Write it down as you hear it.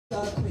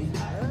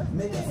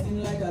make her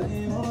seem like a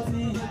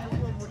limousine.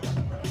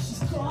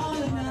 She's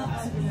calling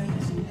out to me,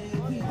 she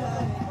make me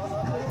die.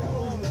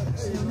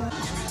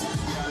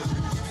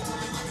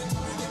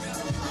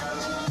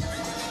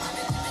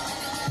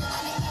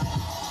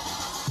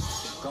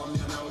 Come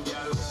here now,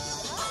 girl.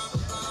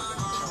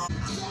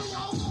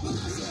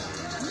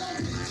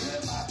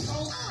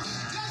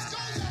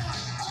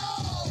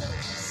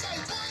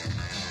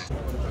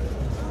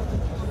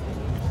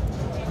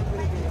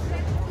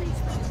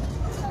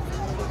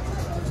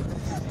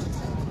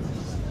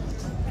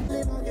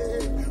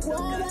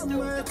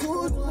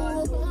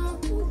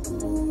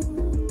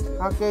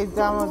 Okay,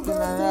 estamos en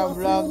another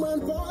vlog.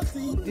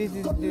 This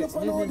is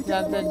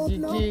Santa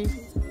GT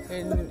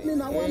in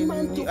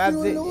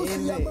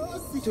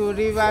Two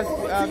Rivers.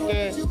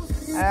 Okay,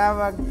 I have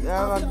a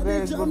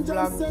very good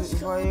vlog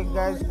for you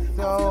guys,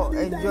 so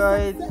enjoy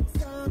it.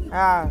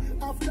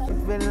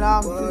 It's been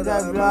long since I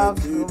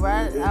vlogged,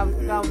 but I've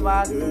come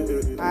back.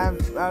 I'll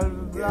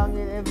be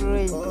vlogging every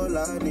week.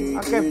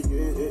 Okay.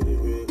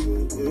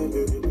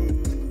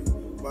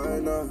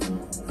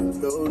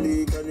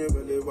 Slowly, can you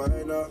really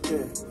wind up?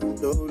 Yeah.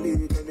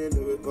 Slowly, can you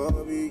do it for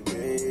me?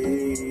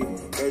 Yeah.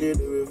 Can you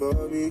do it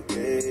for me?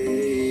 Yeah.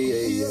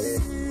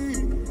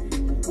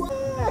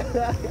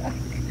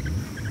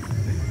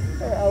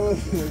 I was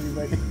really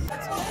like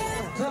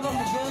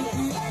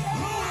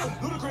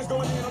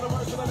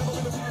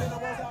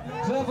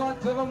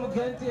Trevor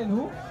Muganti and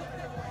who?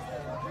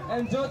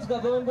 And George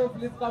Gadondo,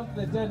 please come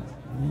to the tent.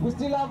 We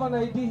still have an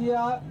ID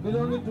here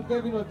belonging to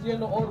Kevin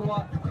Otieno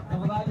Orwa.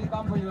 Tafadhali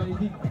come for your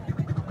ID.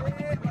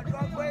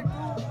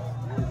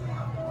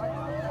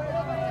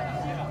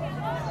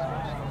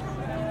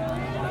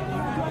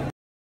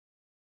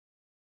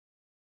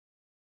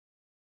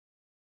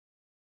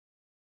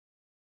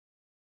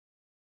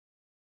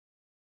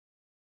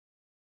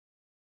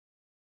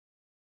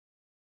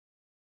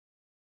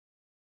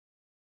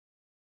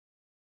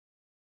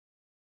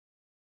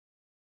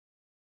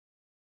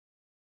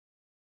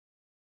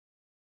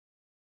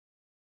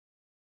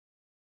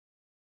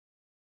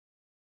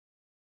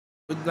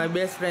 With my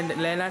best friend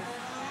Leonard,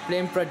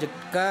 playing Project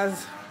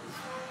Cars,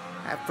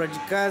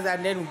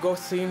 and then we go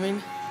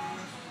swimming.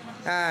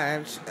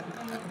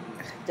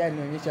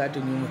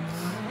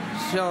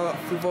 Show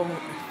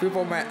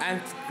people my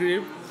aunt's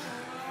crib.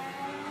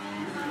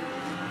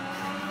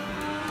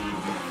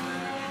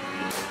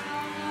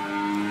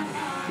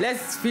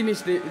 Let's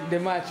finish the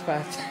match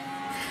first.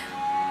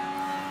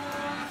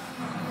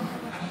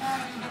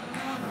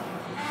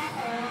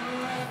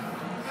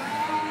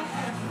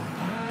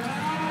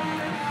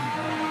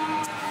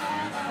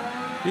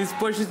 His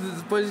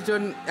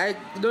position, I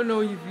don't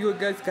know if you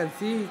guys can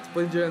see, it's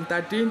position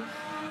 13.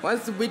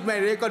 Wants to beat my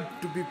record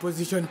to be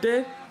position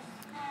 10,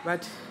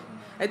 but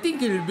I think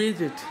he'll beat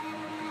it.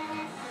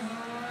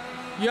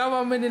 You have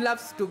how many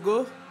laps to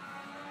go?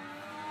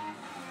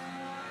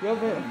 You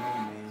have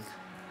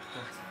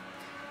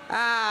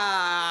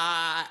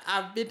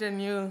I've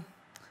beaten you.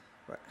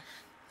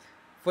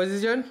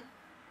 Position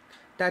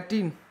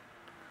 13.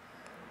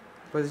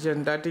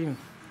 Position 13.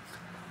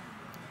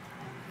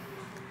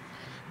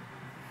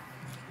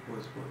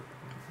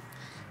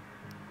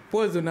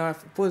 Pause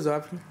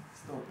wapi?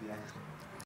 Stop, yeah.